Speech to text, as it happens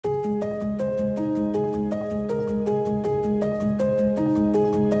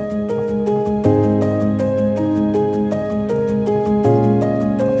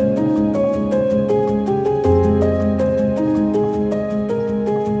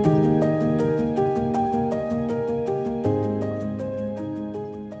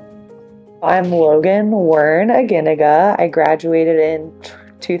I'm Logan Warren Aginiga. I graduated in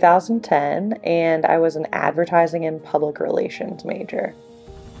 2010, and I was an advertising and public relations major.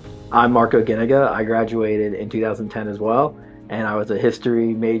 I'm Marco Giniga. I graduated in 2010 as well, and I was a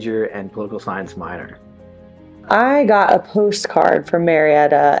history major and political science minor. I got a postcard from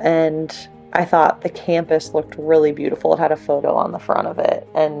Marietta, and I thought the campus looked really beautiful. It had a photo on the front of it,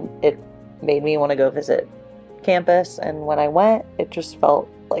 and it made me want to go visit campus, and when I went, it just felt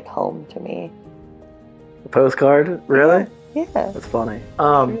like home to me. A postcard? Really? Yeah. That's funny.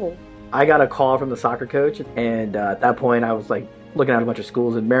 Truly. I got a call from the soccer coach, and at that point I was like looking at a bunch of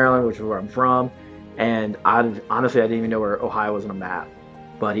schools in Maryland, which is where I'm from, and honestly I didn't even know where Ohio was on a map.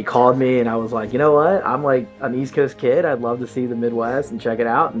 But he called me, and I was like, you know what? I'm like an East Coast kid. I'd love to see the Midwest and check it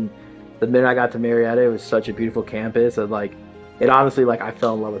out. And the minute I got to Marietta, it was such a beautiful campus. And it honestly, I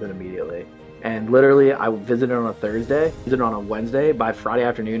fell in love with it immediately. And literally, I visited on a Thursday, visited on a Wednesday. By Friday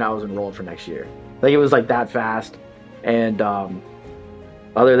afternoon, I was enrolled for next year. It was that fast. And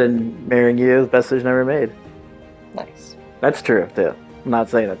other than marrying you, it was the best decision I ever made. Nice. That's true, too. I'm not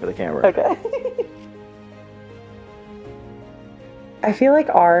saying that for the camera. Okay. I feel like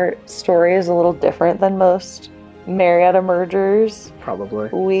our story is a little different than most Marietta mergers. Probably.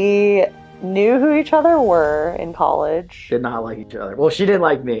 We knew who each other were in college. Did not like each other. Well, she didn't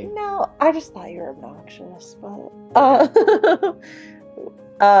like me. No, I just thought you were obnoxious, but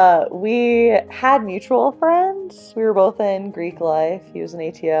we had mutual friends. We were both in Greek life. He was an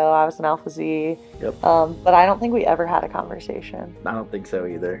ATO, I was an Alpha Z. Yep. But I don't think we ever had a conversation. I don't think so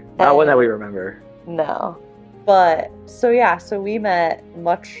either. Not one that we remember. No. But so we met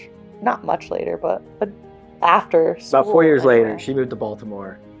not much later, but after school. About 4 years later, she moved to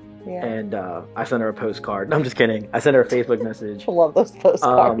Baltimore. Yeah. And I sent her a postcard. No, I'm just kidding. I sent her a Facebook message. I love those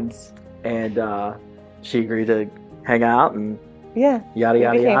postcards. And she agreed to hang out, and yeah, yada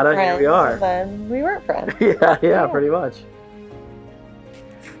yada yada. Here we are. And then we weren't friends. yeah, pretty much.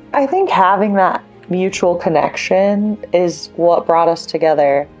 I think having that mutual connection is what brought us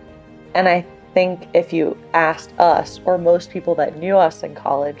together, and I think if you asked us or most people that knew us in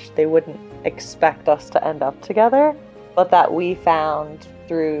college, they wouldn't expect us to end up together, but that we found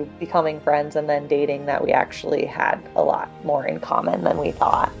through becoming friends and then dating that we actually had a lot more in common than we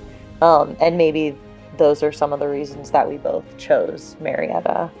thought. And maybe those are some of the reasons that we both chose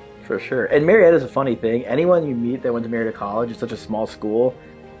Marietta. For sure. And Marietta is a funny thing. Anyone you meet that went to Marietta College, it's such a small school,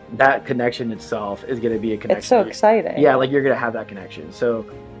 that connection itself is going to be a connection. It's so exciting. Yeah, you're going to have that connection. So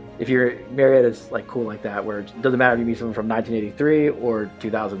if Marietta's cool like that, where it doesn't matter if you meet someone from 1983 or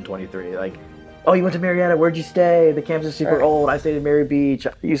 2023, oh, you went to Marietta, where'd you stay? The campus is super old. I stayed in Mary Beach.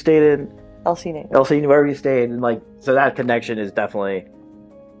 You stayed in LC, wherever you stayed. And so that connection is definitely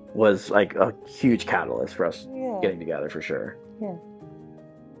was a huge catalyst for us getting together for sure. Yeah.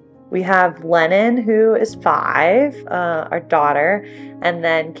 We have Lennon, who is 5, our daughter, and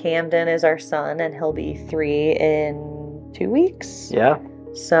then Camden is our son, and he'll be 3 in 2 weeks. Yeah.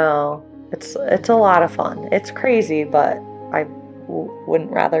 So it's a lot of fun. It's crazy, but I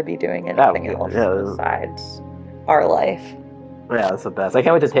wouldn't rather be doing anything else besides our life. Yeah, that's the best. I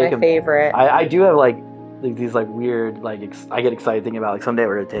can't wait to take him. My favorite. I do have these weird I get excited thinking about someday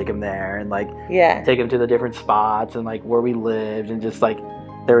we're gonna take him there and take him to the different spots and where we lived and just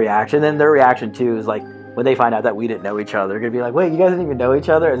their reaction. And their reaction too is when they find out that we didn't know each other, they're gonna be like, wait, you guys didn't even know each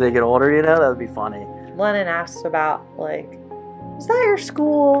other as they get older, that would be funny. Lennon asked about is that your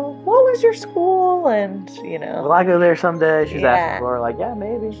school? What was your school? And will I go there someday? She's asking for yeah,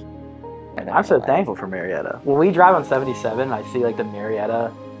 maybe. I'm so thankful for Marietta. When we drive on 77 and I see the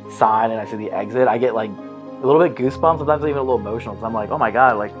Marietta sign and I see the exit, I get a little bit goosebumps, sometimes even a little emotional, because I'm oh my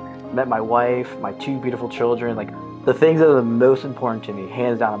god, met my wife, my 2 beautiful children, the things that are the most important to me,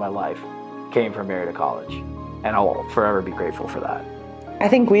 hands down in my life, came from Marietta College, and I'll forever be grateful for that. I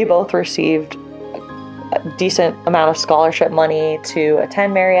think we both received a decent amount of scholarship money to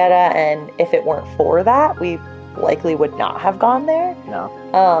attend Marietta, and if it weren't for that, we likely would not have gone there. No.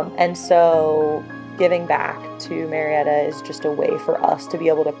 And so giving back to Marietta is just a way for us to be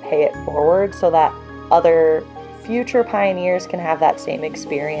able to pay it forward so that other future pioneers can have that same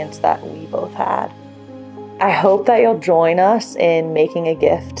experience that we both had. I hope that you'll join us in making a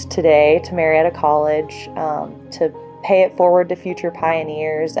gift today to Marietta College to pay it forward to future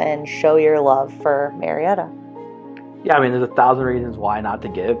pioneers and show your love for Marietta. Yeah, there's 1,000 reasons why not to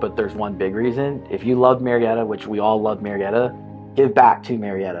give, but there's one big reason. If you love Marietta, which we all love Marietta, give back to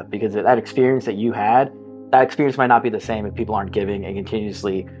Marietta, because that experience that you had, that experience might not be the same if people aren't giving and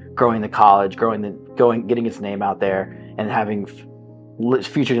continuously growing the college, getting its name out there, and having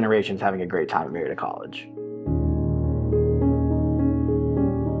future generations having a great time at Marietta College.